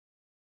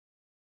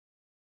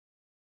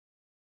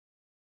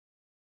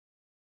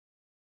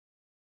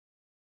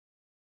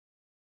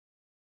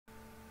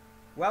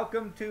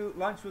Welcome to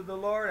Lunch with the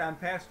Lord. I'm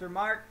Pastor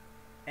Mark,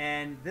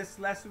 and this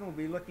lesson will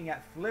be looking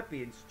at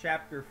Philippians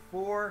chapter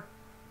 4,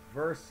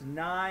 verse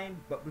 9.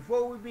 But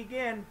before we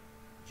begin,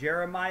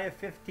 Jeremiah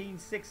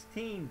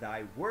 15:16,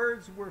 Thy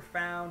words were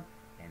found,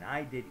 and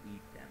I did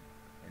eat them,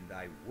 and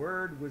thy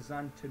word was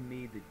unto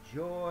me the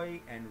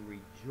joy and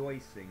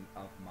rejoicing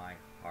of my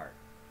heart.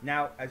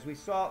 Now, as we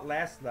saw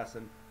last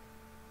lesson,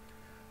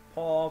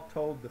 Paul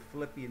told the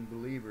Philippian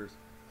believers,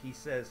 he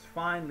says,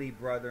 finally,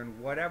 brethren,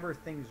 whatever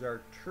things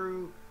are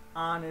true,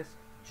 honest,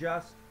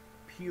 just,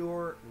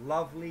 pure,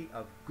 lovely,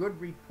 of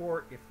good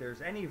report, if there's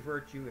any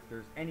virtue, if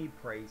there's any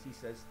praise, he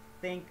says,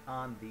 think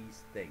on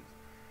these things.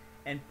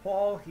 And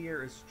Paul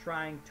here is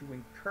trying to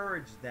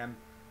encourage them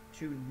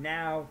to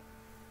now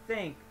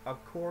think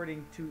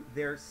according to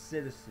their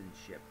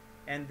citizenship.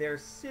 And their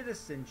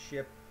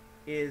citizenship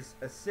is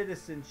a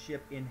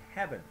citizenship in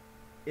heaven.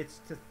 It's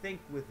to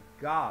think with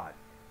God,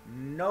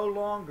 no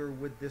longer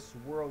with this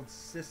world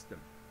system.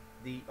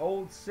 The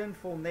old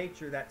sinful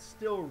nature that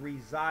still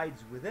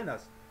resides within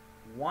us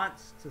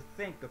wants to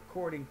think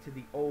according to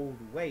the old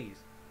ways.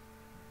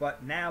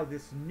 But now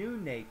this new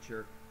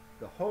nature,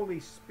 the Holy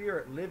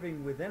Spirit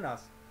living within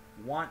us,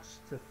 wants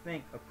to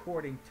think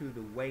according to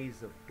the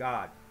ways of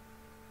God.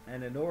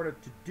 And in order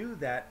to do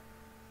that,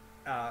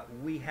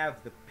 we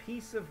have the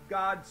peace of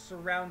God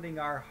surrounding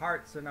our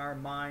hearts and our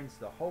minds,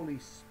 the Holy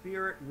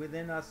Spirit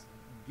within us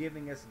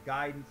giving us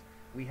guidance.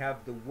 We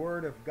have the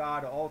Word of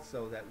God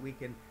also that we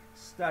can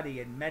study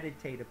and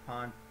meditate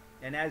upon.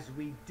 And as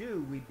we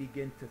do, we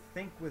begin to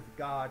think with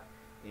God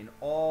in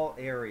all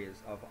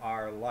areas of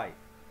our life.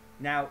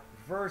 Now,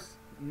 verse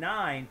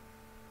 9,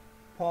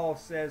 Paul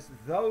says,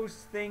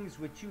 those things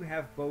which you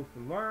have both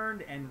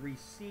learned and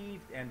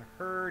received and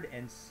heard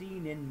and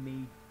seen in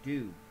me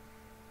do,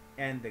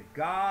 and the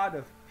God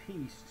of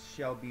peace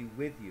shall be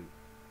with you.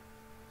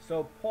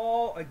 So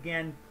Paul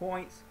again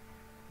points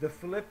the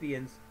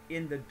Philippians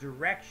in the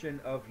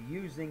direction of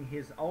using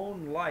his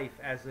own life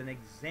as an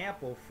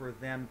example for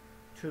them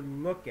to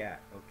look at,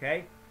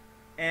 okay?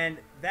 And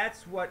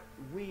that's what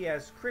we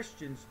as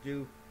Christians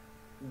do.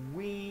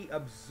 We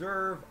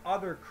observe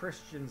other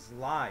Christians'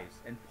 lives.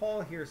 And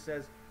Paul here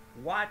says,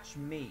 watch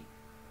me.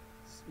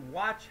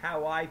 Watch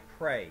how I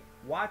pray.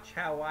 Watch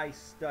how I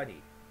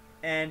study.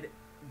 And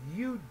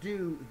you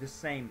do the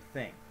same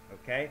thing,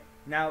 okay?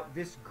 Now,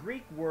 this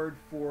Greek word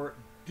for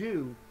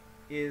do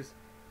is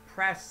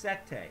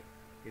prasete.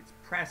 It's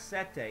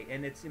prasete,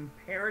 and it's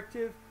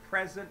imperative,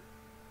 present,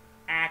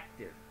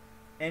 active.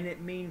 And it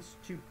means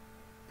to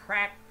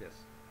practice,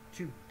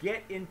 to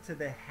get into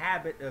the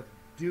habit of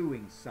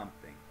doing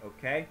something,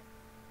 okay?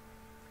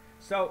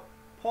 So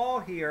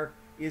Paul here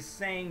is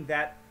saying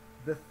that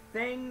the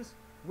things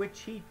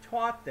which he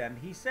taught them,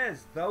 he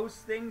says, those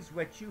things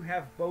which you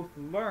have both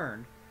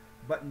learned,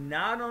 but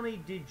not only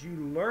did you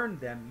learn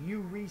them,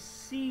 you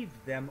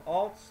received them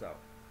also,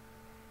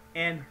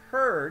 and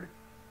heard,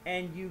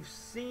 and you've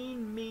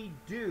seen me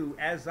do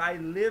as I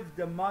lived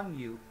among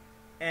you,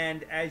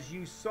 and as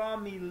you saw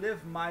me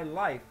live my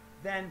life,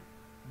 then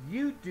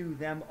you do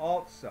them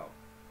also.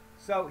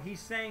 So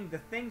he's saying the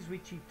things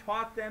which he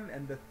taught them,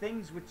 and the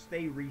things which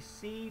they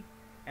received,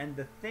 and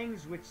the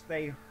things which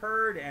they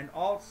heard and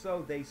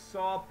also they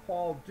saw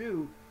Paul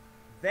do,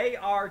 they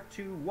are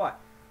to what?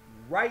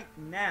 Right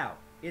now.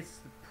 It's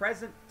the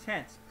present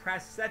tense,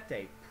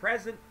 prasete,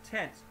 present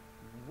tense,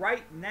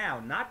 right now,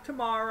 not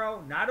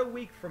tomorrow, not a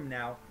week from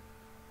now,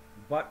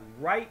 but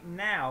right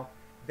now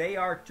they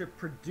are to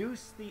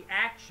produce the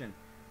action.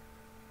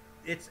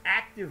 It's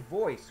active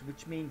voice,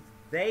 which means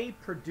they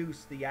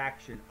produce the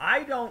action.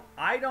 I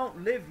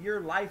don't live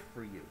your life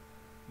for you.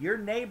 Your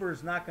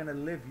neighbor's not going to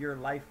live your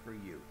life for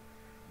you.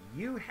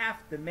 You have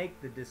to make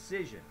the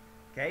decision.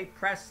 Okay?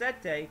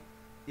 Prasete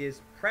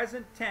is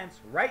present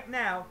tense, right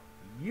now,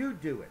 you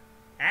do it.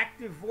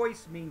 Active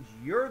voice means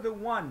you're the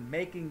one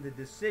making the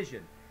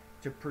decision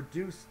to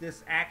produce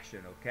this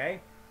action,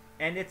 okay?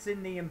 And it's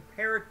in the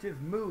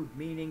imperative mood,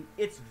 meaning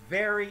it's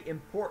very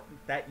important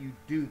that you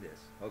do this,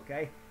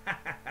 okay?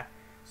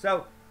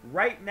 So,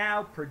 right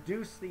now,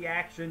 produce the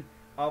action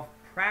of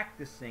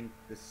practicing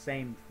the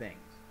same things.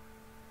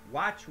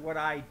 Watch what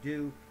I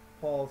do,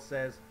 Paul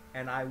says,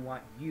 and I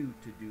want you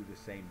to do the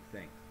same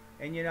thing.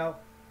 And you know,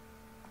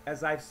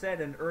 as I've said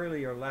in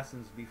earlier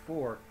lessons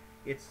before,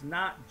 it's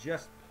not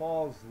just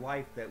Paul's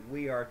life that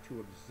we are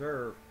to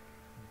observe,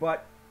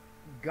 but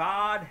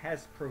God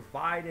has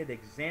provided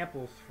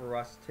examples for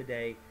us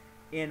today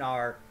in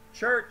our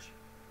church,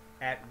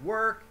 at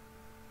work,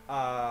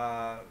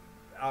 our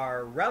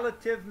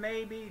relative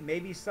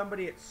maybe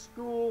somebody at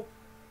school.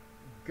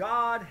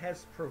 God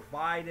has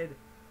provided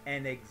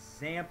an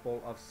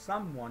example of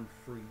someone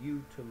for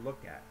you to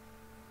look at.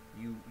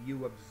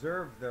 You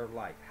observe their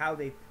life, how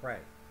they pray,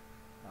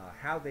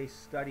 how they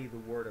study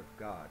the Word of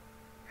God,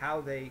 how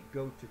they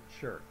go to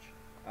church.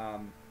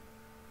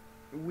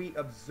 We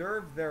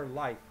observe their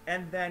life,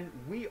 and then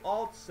we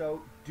also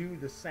do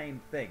the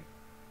same thing.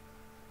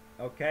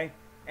 Okay?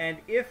 And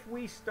if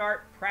we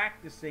start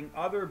practicing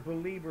other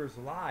believers'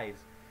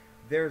 lives,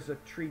 there's a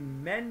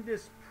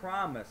tremendous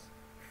promise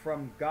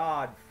from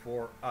God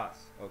for us,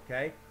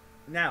 okay?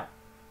 Now,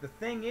 the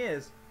thing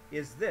is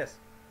this.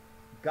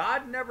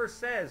 God never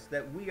says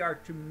that we are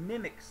to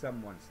mimic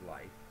someone's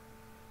life,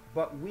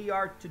 but we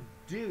are to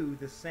do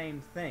the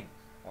same things,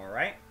 all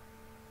right?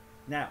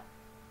 Now,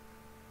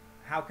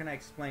 how can I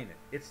explain it?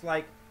 It's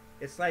like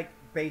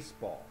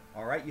baseball,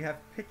 all right? You have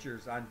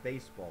pitchers on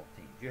baseball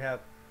teams. You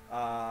have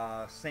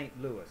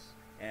St. Louis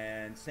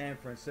and San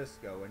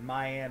Francisco and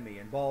Miami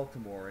and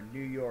Baltimore and New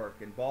York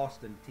and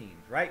Boston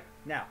teams, right?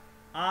 Now,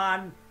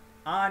 on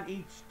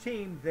each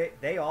team,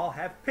 they all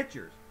have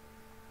pitchers.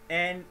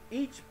 And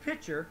each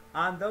pitcher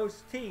on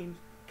those teams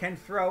can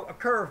throw a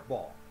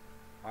curveball,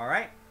 all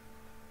right?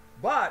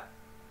 But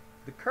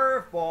the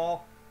curveball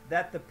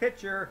that the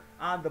pitcher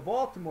on the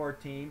Baltimore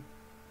team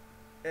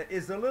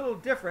is a little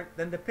different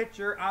than the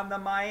pitcher on the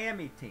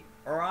Miami team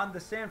or on the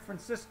San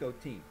Francisco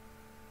team.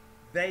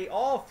 They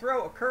all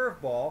throw a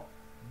curveball,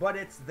 but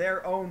it's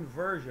their own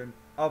version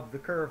of the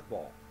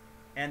curveball.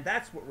 And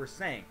that's what we're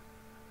saying.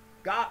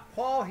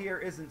 Paul here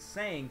isn't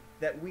saying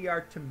that we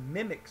are to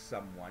mimic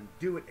someone,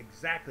 do it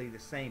exactly the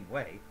same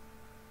way,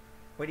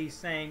 but he's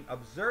saying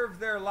observe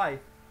their life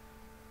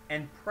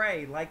and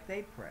pray like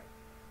they pray,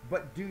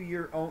 but do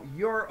your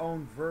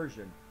own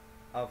version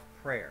of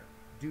prayer.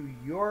 Do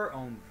your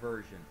own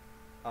version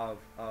of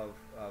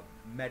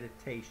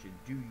meditation.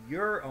 Do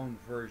your own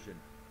version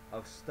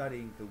of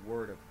studying the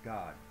Word of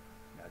God.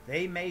 Now,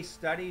 they may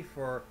study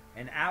for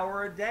an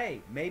hour a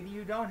day. Maybe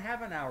you don't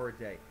have an hour a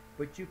day,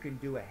 but you can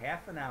do a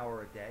half an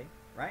hour a day,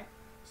 right?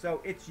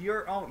 So it's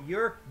your own.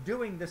 You're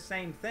doing the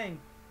same thing,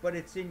 but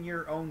it's in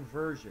your own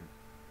version,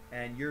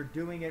 and you're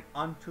doing it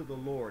unto the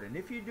Lord. And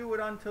if you do it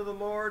unto the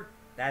Lord,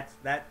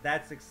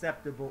 that's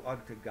acceptable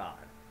unto God.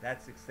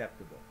 That's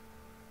acceptable.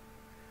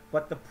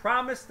 But the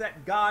promise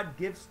that God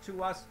gives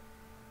to us,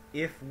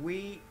 if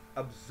we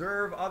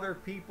observe other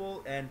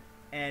people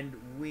and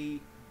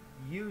we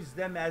use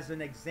them as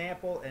an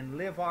example and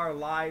live our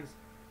lives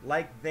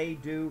like they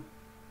do,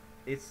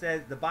 it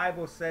says, the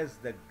Bible says,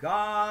 the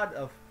God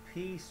of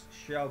peace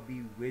shall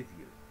be with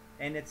you.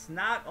 And it's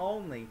not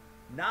only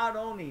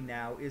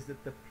now is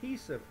it the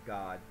peace of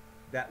God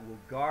that will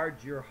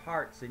guard your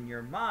hearts and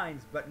your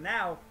minds, but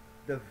now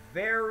the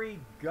very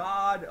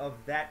God of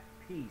that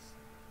peace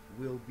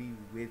will be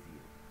with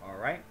you. All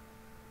right?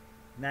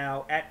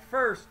 Now, at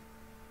first,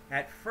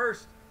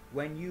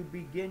 when you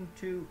begin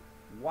to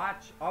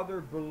watch other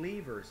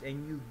believers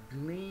and you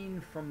glean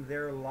from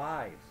their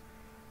lives,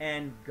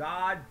 and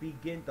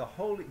the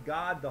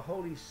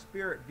Holy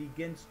Spirit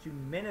begins to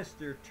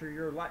minister to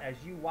your life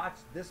as you watch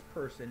this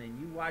person and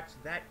you watch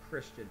that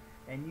Christian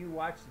and you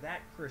watch that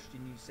Christian,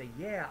 you say,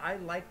 yeah, I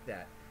like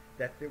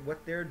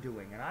what they're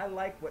doing, and I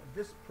like what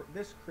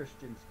this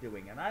Christian's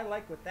doing, and I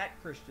like what that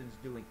Christian's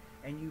doing,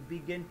 and you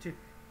begin to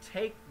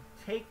take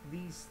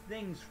these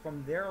things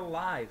from their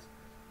lives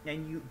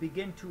and you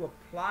begin to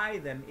apply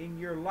them in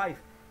your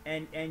life,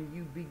 and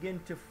you begin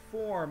to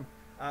form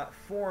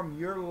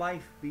your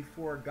life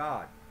before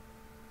God.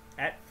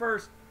 At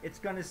first, it's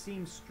going to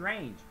seem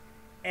strange,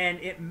 and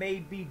it may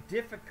be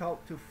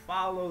difficult to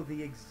follow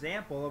the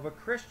example of a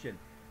Christian,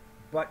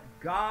 but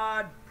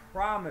God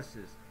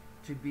promises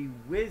to be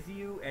with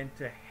you and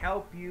to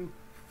help you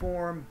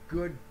form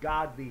good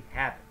godly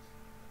habits,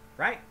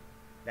 right?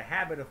 The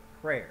habit of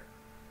prayer,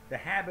 the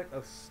habit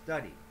of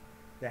study,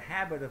 the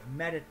habit of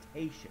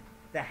meditation,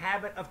 the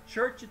habit of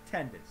church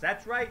attendance.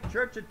 That's right,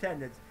 church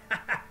attendance.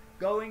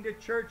 Going to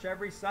church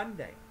every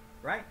Sunday,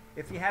 right?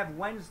 If you have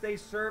Wednesday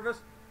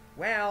service,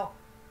 well,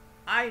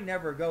 I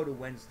never go to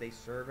Wednesday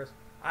service.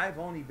 I've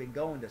only been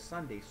going to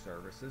Sunday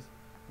services.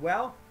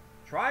 Well,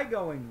 try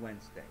going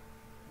Wednesday.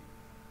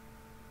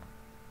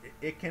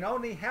 It can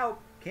only help,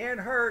 can't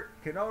hurt,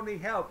 can only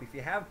help. If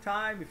you have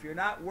time, if you're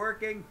not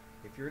working,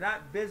 if you're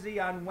not busy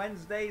on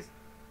Wednesdays,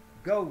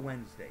 go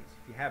Wednesdays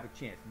if you have a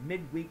chance.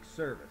 Midweek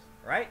service,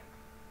 right?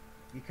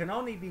 You can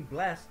only be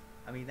blessed.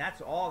 I mean, that's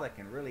all that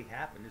can really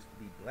happen, is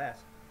to be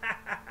blessed,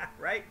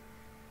 right?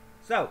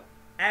 So,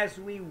 as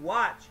we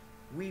watch,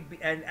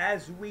 and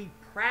as we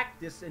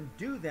practice and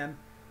do them,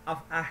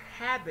 a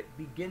habit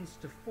begins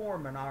to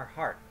form in our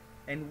heart.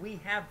 And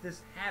we have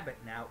this habit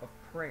now of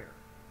prayer.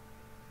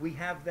 We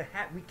have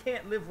we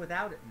can't live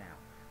without it now.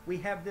 We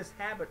have this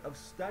habit of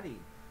studying.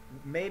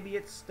 Maybe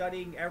it's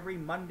studying every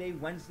Monday,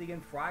 Wednesday,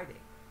 and Friday.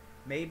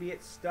 Maybe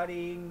it's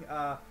studying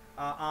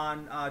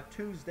on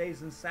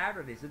Tuesdays and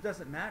Saturdays. It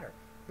doesn't matter.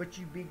 But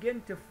you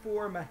begin to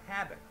form a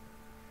habit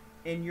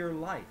in your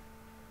life.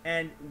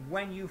 And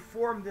when you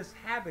form this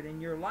habit in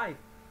your life,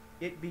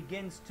 it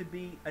begins to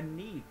be a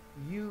need.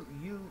 You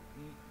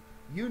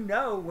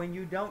know when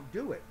you don't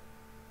do it.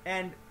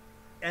 And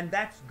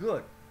that's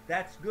good.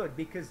 That's good,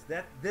 because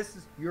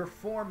you're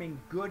forming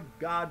good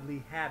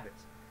godly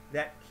habits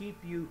that keep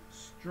you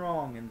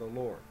strong in the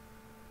Lord.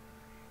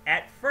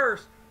 At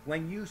first,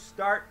 when you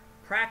start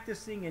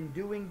practicing and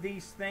doing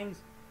these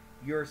things,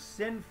 your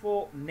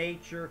sinful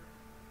nature,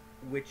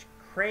 which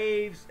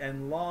craves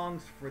and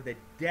longs for the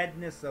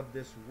deadness of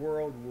this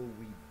world, will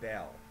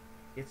rebel.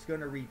 It's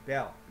going to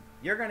rebel.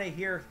 You're going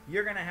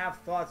to have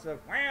thoughts of,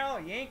 well,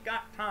 you ain't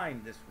got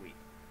time this week.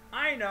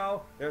 I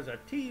know there's a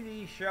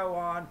TV show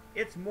on.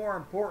 It's more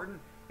important.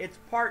 It's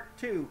part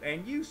 2.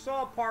 And you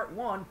saw part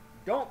 1.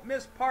 Don't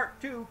miss part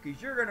 2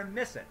 because you're going to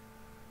miss it.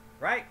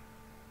 Right?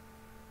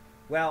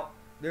 Well,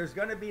 there's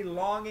going to be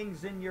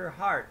longings in your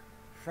heart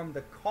from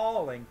the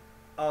calling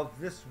of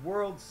this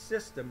world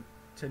system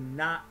to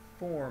not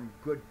form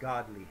good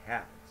godly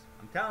habits.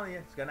 I'm telling you,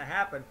 it's going to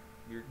happen.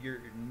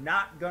 You're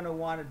not going to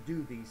want to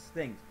do these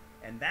things.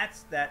 And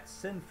that's that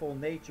sinful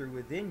nature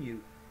within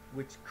you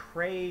which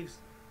craves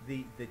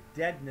the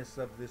deadness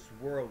of this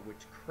world,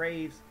 which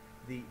craves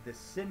the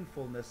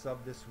sinfulness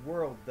of this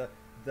world,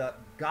 the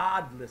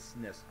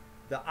godlessness,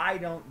 the I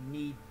don't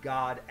need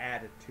God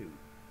attitude.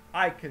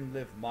 I can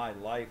live my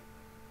life.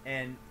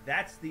 And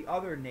that's the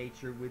other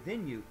nature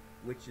within you,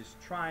 which is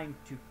trying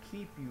to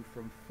keep you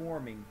from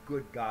forming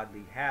good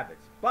godly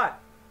habits. But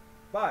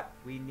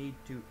we need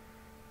to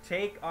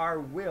take our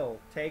will,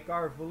 take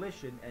our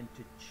volition, and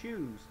to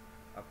choose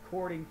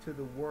according to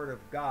the Word of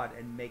God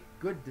and make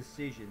good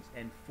decisions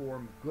and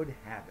form good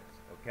habits,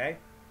 okay?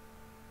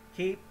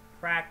 Keep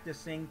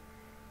practicing,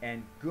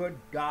 and good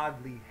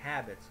godly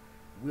habits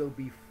will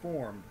be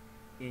formed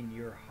in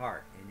your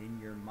heart and in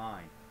your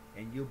mind,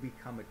 and you'll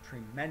become a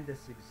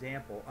tremendous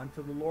example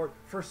unto the Lord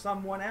for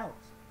someone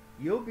else.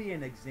 You'll be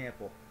an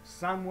example.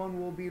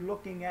 Someone will be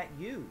looking at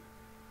you,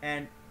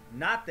 and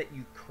not that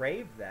you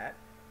crave that,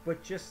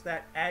 but just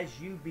that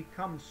as you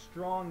become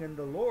strong in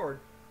the Lord,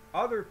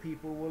 other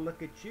people will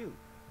look at you.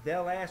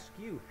 They'll ask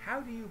you,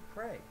 how do you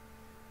pray?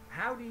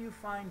 How do you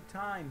find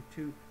time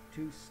to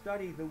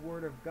study the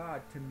Word of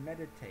God, to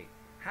meditate?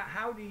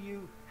 How do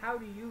you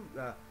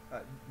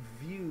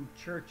view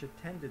church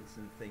attendance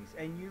and things?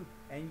 And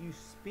you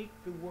speak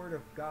the Word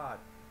of God,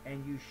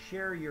 and you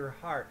share your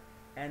heart,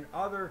 and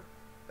other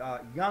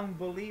young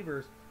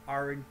believers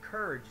are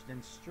encouraged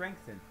and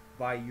strengthened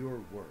by your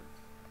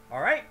words.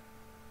 All right?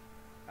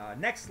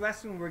 Next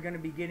lesson, we're going to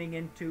be getting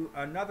into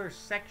another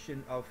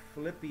section of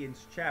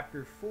Philippians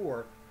chapter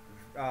 4,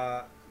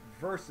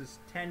 verses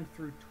 10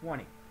 through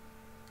 20.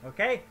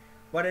 Okay?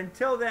 But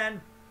until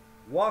then,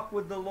 walk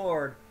with the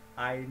Lord.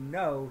 I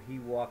know He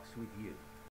walks with you.